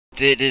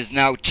it is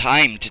now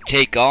time to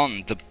take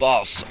on the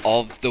boss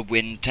of the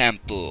Wind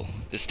Temple.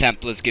 This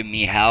temple has given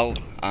me hell,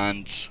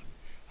 and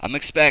I'm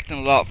expecting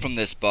a lot from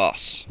this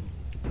boss.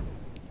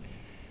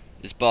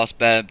 This boss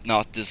better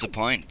not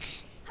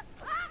disappoint.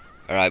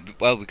 Alright,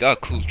 well, we got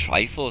a cool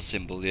Triforce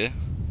symbol here.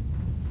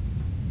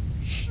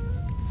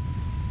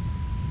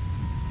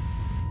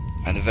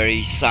 And a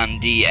very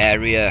sandy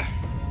area.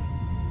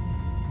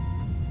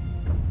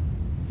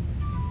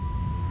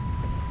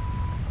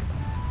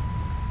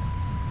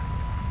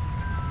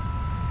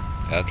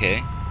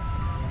 Okay.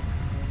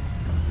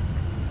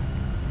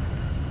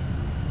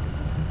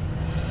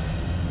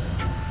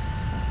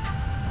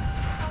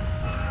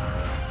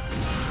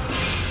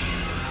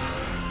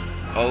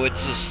 Oh,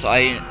 it's a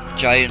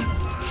giant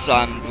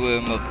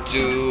sandworm of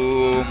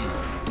doom.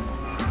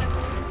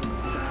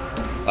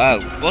 Wow,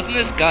 wasn't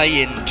this guy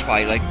in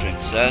Twilight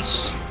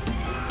Princess?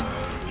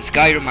 This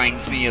guy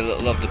reminds me a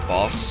little of the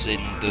boss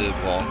in the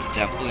Water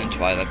Temple in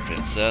Twilight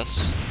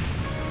Princess.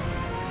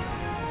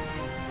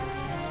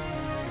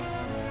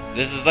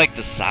 This is like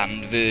the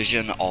sand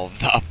version of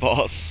that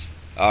boss.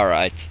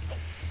 Alright.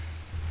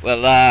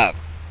 Well,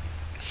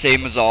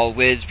 same as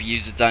always, we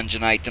use the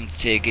dungeon item to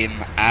take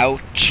him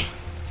out.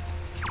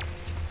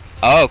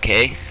 Oh,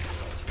 okay.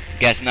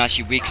 Guessing that's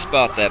your weak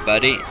spot there,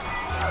 buddy.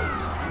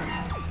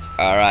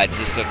 Alright,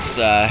 this looks,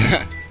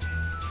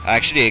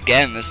 actually,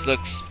 again, this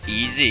looks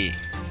easy.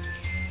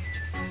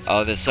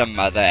 Oh, there's some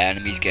other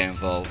enemies getting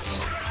involved.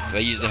 Do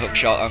I use the hook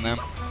shot on them?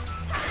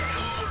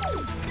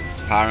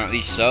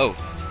 Apparently so.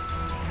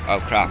 Oh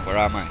crap, where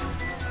am I?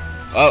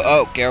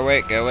 Oh, get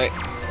away, get away.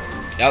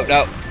 No,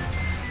 no.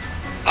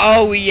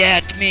 Oh, he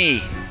hit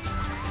me!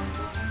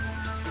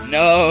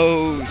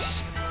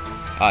 Nose!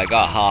 Oh, I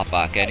got half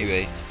back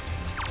anyway.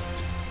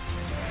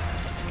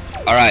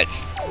 Alright,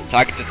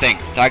 target the thing,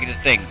 target the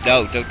thing.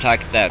 No, don't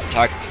target that,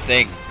 target the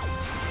thing.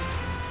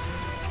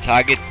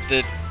 Target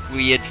the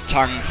weird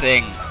tongue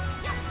thing.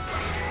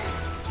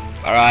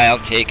 Alright, I'll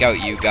take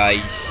out you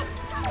guys.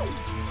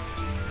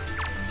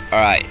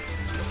 Alright.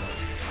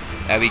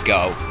 There we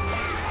go.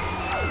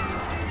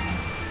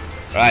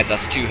 Right,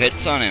 that's 2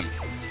 hits on him.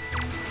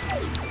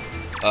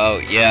 Oh,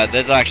 yeah,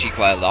 there's actually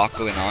quite a lot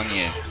going on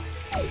here.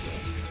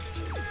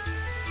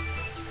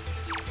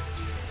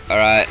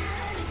 Alright.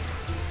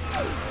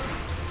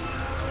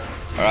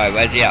 Alright,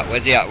 where's he at?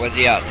 Where's he at? Where's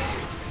he at?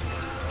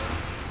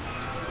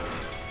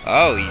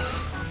 Oh,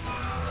 he's...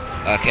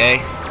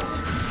 Okay.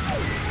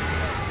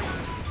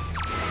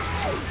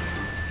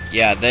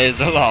 Yeah, there's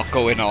a lot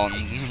going on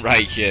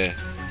right here.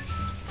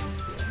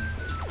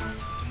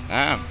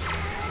 Damn.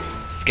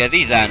 Let's get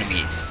these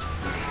enemies.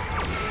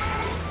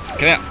 Come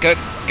here, go,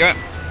 go.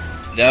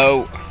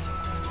 No.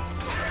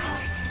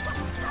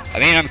 I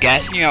mean, I'm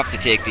guessing you have to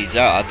take these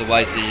out,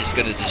 otherwise they're just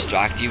gonna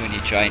distract you when you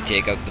try and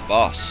take out the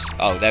boss.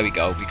 Oh, there we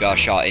go. We got a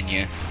shot in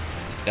you.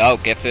 No,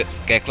 get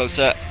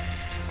closer.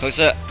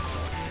 Closer.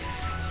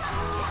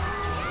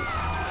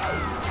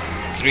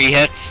 3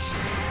 hits.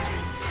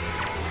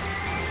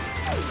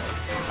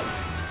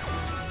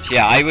 So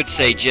yeah, I would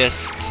say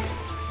just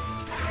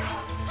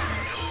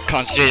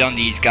concentrate on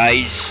these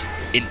guys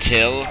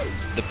until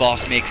the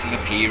boss makes an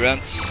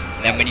appearance.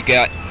 And then when you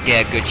get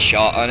a good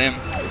shot on him,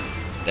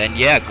 then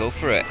yeah, go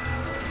for it.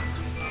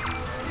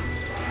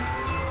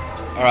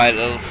 Alright,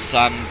 little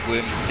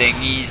sandworm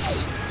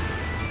thingies.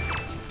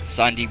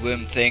 Sandy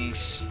worm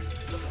things.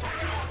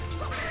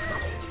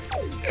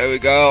 There we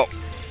go.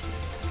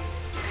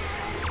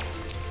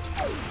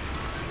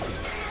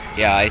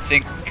 Yeah, I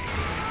think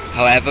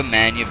however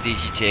many of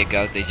these you take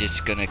out, they're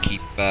just gonna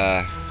keep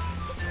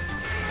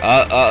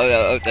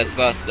oh, that's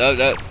boss. No,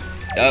 no,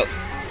 no.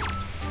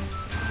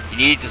 You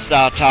need to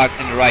start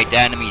targeting the right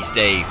enemies,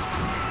 Dave.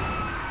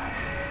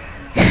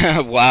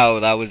 Wow,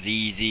 that was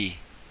easy.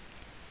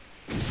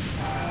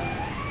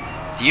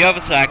 Do you have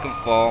a second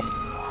form?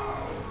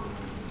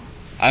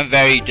 I'm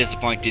very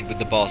disappointed with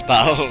the boss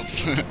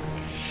battles.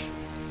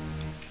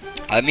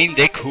 I mean,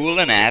 they're cool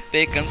and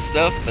epic and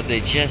stuff, but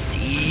they're just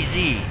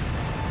easy.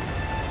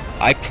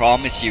 I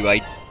promise you,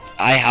 I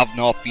have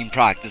not been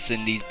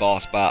practicing these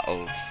boss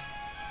battles.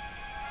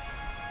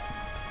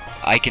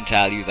 I can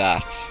tell you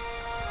that.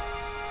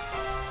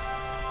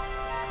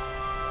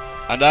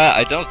 And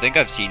I don't think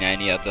I've seen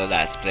any other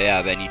Let's Play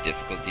have any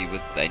difficulty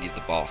with any of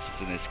the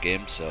bosses in this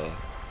game, so...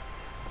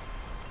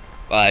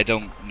 Well, I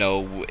don't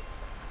know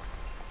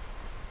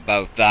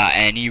about that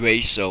anyway,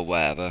 so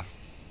whatever.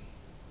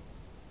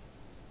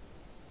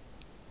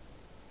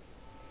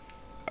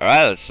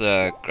 Alright, let's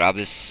grab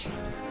this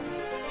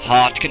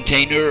heart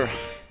container.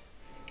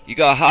 You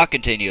got a heart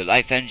container, your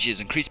life energy is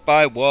increased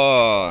by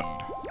 1.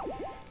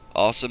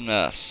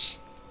 Awesomeness.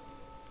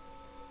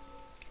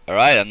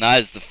 Alright, and that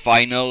is the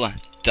final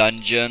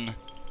dungeon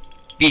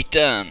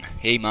beaten.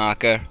 Hey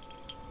Marker.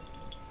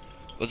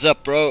 What's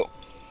up, bro?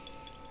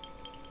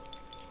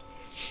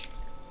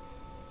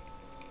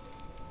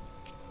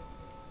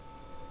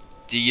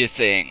 Do your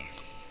thing.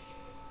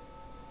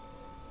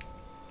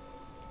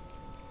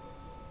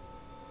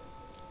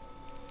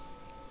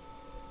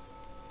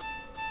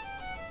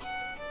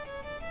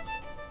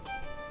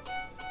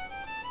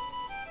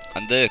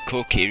 And the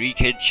Kokiri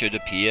kid should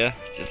appear.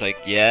 Just like,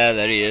 yeah,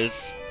 there he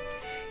is.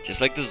 Just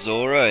like the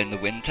Zora in the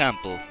Wind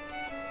Temple.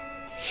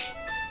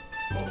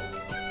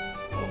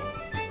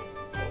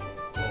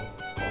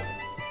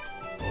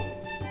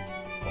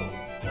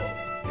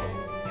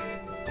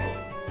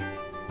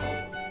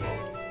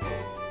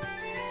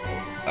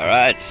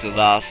 Alright, so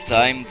last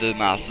time the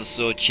Master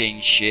Sword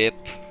changed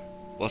shape.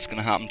 What's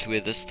gonna happen to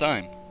it this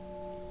time?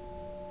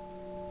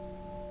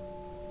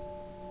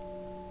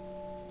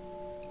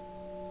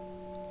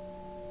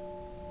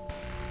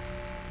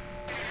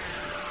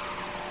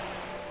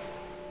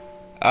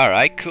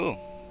 Alright, cool.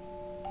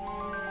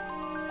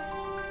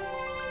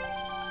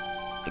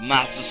 The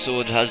Master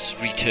Sword has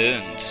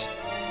returned.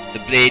 The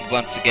blade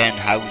once again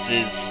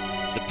houses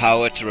the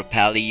power to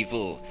repel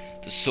evil.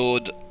 The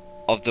sword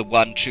of the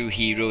one true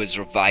hero is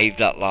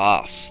revived at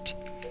last.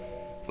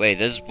 Wait,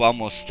 there's one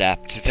more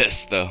step to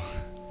this though.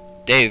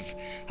 Dave,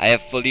 I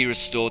have fully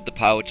restored the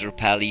power to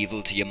repel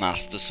evil to your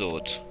Master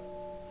Sword.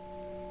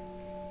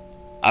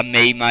 And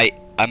my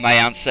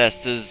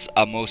ancestors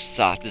are most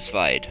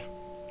satisfied.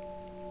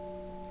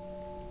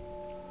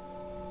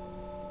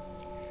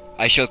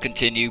 I shall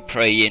continue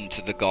praying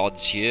to the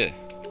gods here.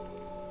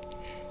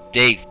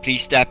 Dave,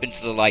 please step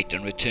into the light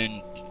and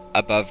return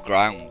above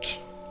ground.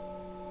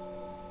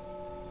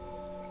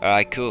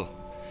 Alright, cool.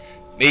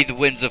 May the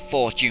winds of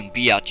fortune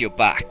be at your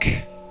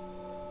back.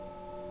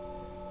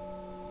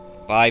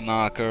 Bye,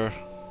 marker.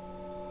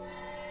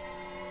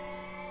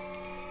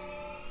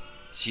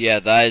 So yeah,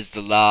 that is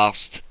the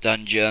last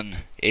dungeon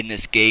in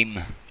this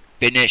game.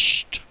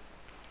 Finished.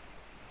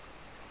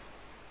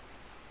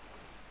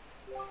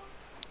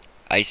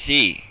 I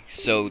see.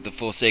 So the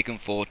Forsaken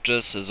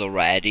Fortress is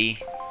already...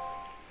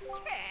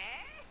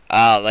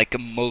 like a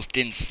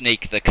molten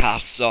snake that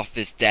casts off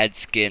his dead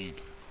skin.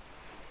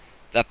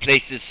 That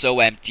place is so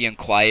empty and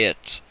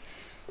quiet.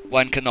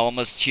 One can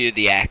almost hear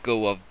the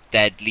echo of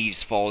dead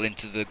leaves fall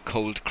into the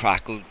cold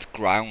crackled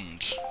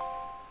ground.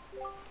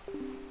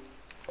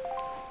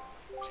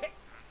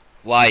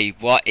 Why?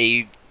 What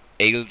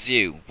ails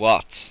you?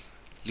 What?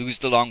 Lose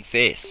the long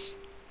face.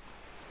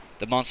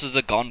 The monsters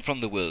are gone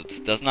from the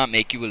world. Doesn't that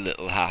make you a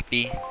little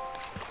happy?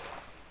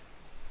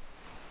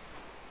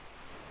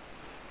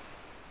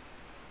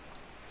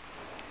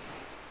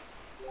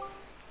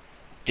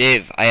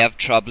 Div, I have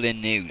troubling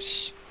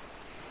news.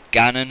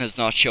 Ganon has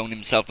not shown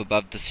himself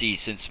above the sea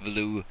since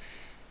Valoo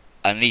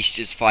unleashed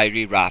his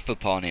fiery wrath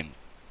upon him.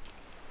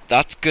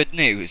 That's good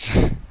news.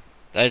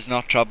 That is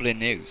not troubling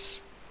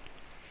news.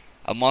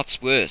 And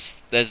what's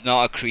worse, there's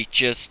not a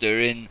creature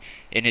stirring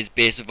in his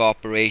base of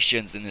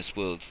operations in this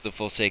world, the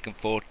Forsaken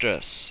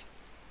Fortress.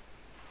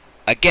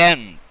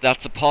 Again,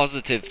 that's a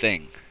positive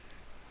thing.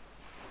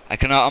 I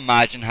cannot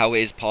imagine how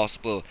it is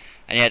possible,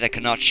 and yet I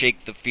cannot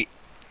shake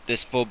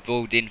this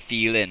foreboding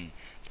feeling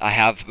I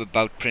have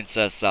about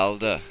Princess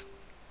Zelda.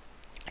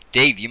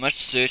 Dave, you must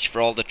search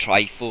for all the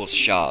Triforce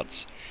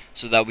shards,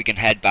 so that we can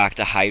head back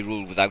to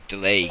Hyrule without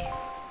delay.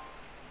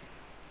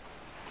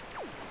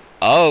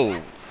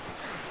 Oh,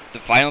 the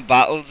final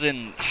battle's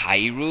in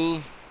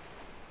Hyrule,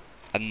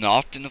 and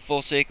not in the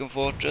Forsaken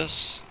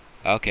Fortress?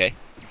 Okay.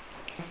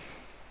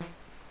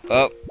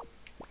 Well,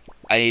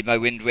 I need my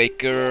Wind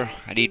Waker,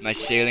 I need my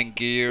sailing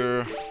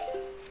gear.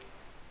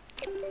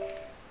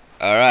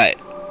 Alright.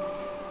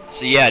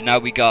 So yeah, now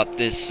we got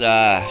this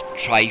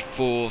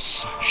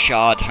Triforce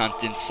shard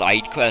hunting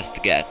side quest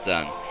to get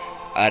done.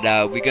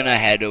 And we're gonna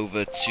head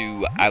over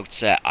to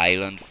Outset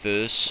Island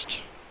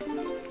first,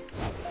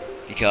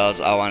 because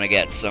I want to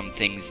get some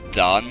things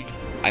done.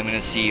 I'm gonna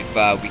see if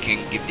we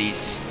can give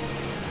these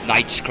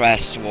Knight's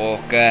Crest to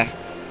Walker,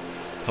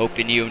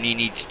 hoping he only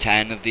needs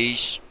 10 of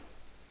these.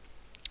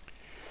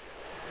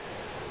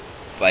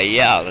 But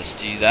yeah, let's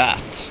do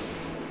that.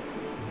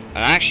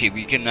 And actually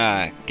we can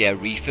get a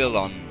refill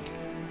on...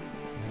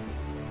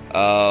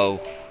 Oh,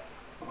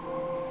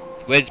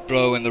 the wind's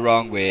blowing the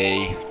wrong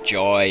way.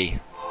 Joy.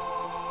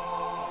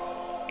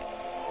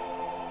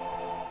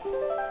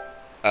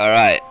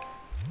 Alright.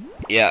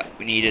 Yeah,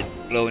 we need it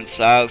blowing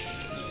south.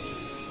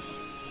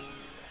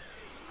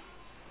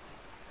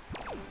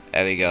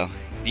 There we go.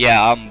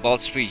 Yeah,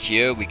 whilst we're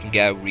here, we can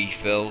get a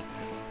refill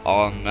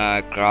on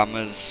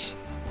Grandma's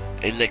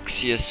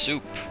elixir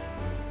soup.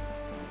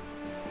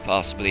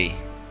 Possibly.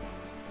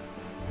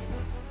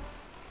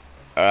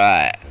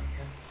 Alright.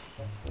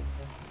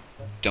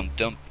 Dump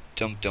dump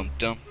dump dump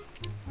dump.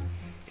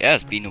 Yeah,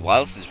 it's been a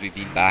while since we've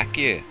been back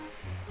here.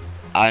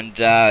 And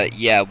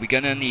yeah, we're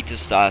gonna need to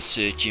start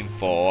searching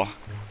for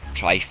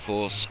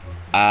Triforce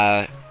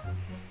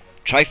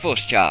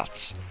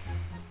charts.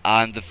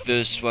 And the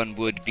first one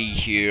would be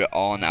here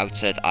on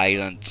Outset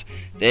Island.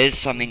 There's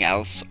something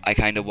else I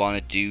kinda wanna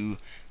do,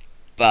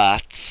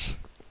 but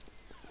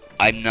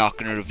I'm not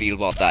gonna reveal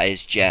what that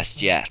is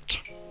just yet,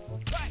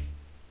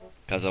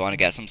 because I wanna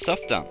get some stuff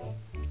done.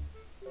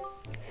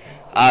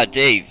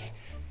 Dave,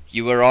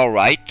 you were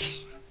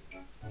alright?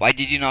 Why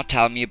did you not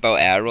tell me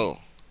about Errol?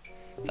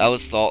 That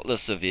was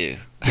thoughtless of you.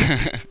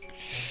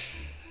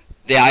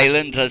 The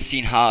island has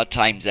seen hard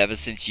times ever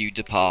since you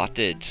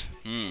departed.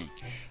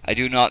 I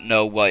do not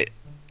know what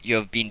you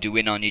have been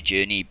doing on your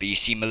journey, but you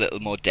seem a little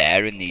more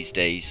daring these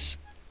days.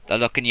 That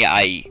look in your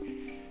eye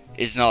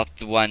is not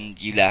the one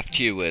you left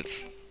here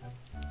with.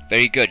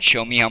 Very good,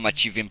 show me how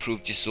much you've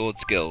improved your sword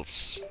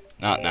skills.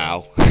 Not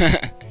now.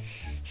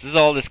 This is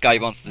all this guy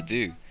wants to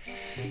do.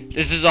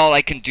 This is all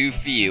I can do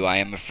for you, I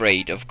am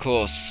afraid. Of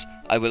course,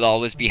 I will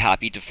always be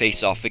happy to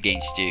face off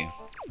against you.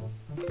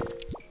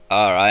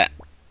 Alright.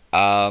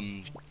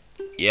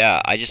 Yeah,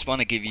 I just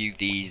want to give you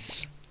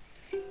these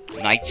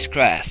Knight's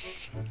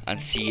Crests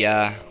and see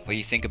what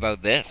you think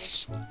about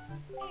this.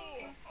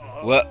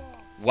 What?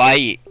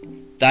 Why?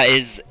 That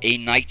is a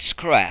Knight's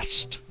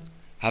Crest.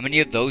 How many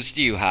of those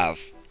do you have?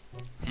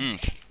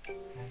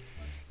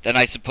 Then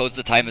I suppose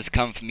the time has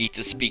come for me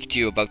to speak to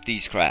you about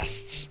these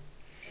crests.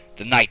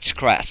 The Knight's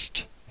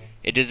Crest.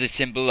 It is a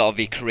symbol of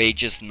a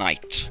courageous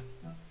knight.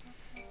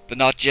 But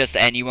not just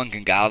anyone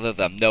can gather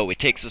them. No, it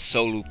takes a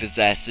soul who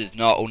possesses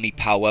not only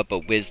power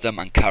but wisdom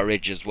and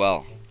courage as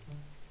well.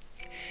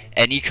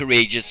 Any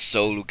courageous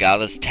soul who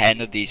gathers 10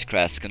 of these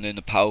crests can learn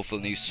a powerful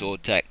new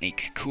sword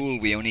technique. Cool,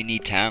 we only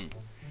need 10.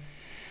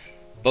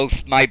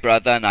 Both my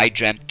brother and I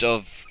dreamt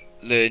of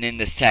learning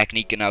this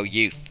technique in our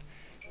youth.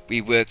 We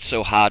worked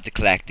so hard to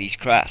collect these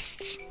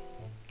crests.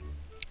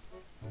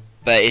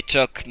 But it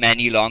took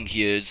many long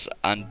years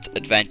and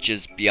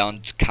adventures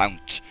beyond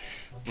count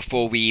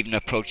before we even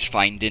approached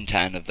finding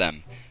 10 of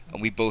them,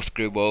 and we both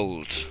grew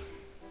old.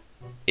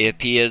 It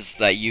appears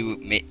that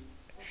you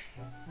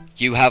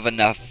have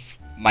enough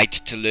might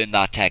to learn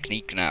that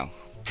technique now.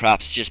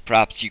 Perhaps, just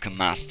perhaps, you can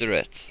master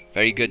it.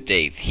 Very good,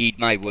 Dave. Heed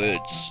my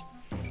words.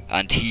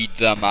 And heed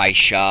them I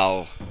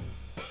shall.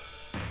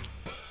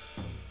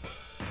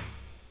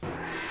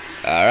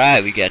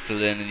 Alright, we get to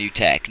learn a new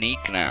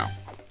technique now.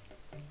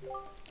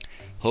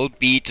 Hold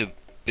B to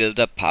build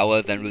up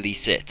power, then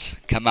release it.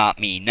 Come at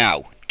me,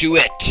 now. Do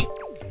it!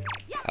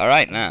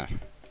 Alright, now.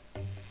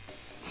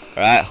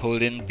 Alright,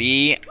 holding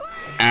B,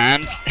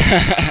 and...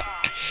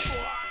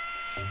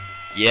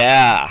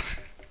 yeah!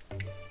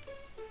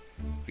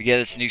 We get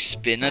this new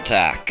spin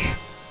attack.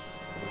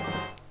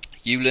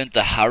 You learned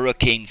the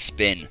Hurricane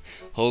Spin.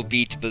 Hold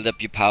B to build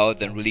up your power,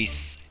 then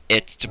release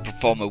it to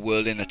perform a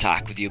whirling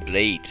attack with your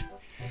blade.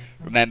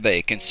 Remember,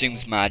 it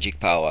consumes magic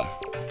power.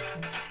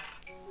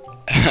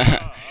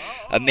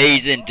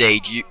 Amazing,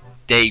 Dave,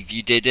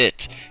 you did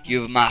it.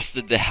 You have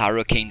mastered the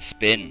Hurricane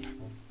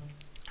Spin.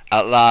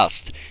 At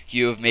last,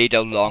 you have made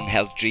our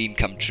long-held dream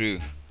come true.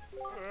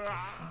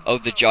 Oh,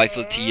 the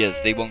joyful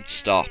tears, they won't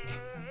stop.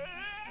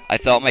 I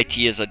thought my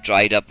tears had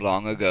dried up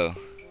long ago.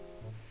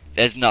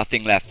 There's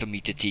nothing left for me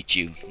to teach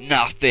you.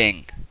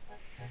 Nothing!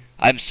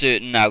 I'm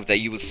certain now that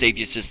you will save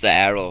your sister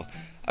Errol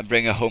and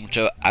bring her home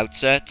to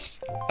Outset.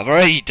 I've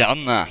already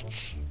done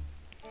that.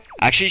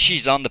 Actually,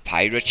 she's on the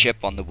pirate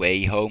ship on the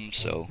way home,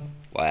 so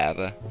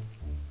whatever.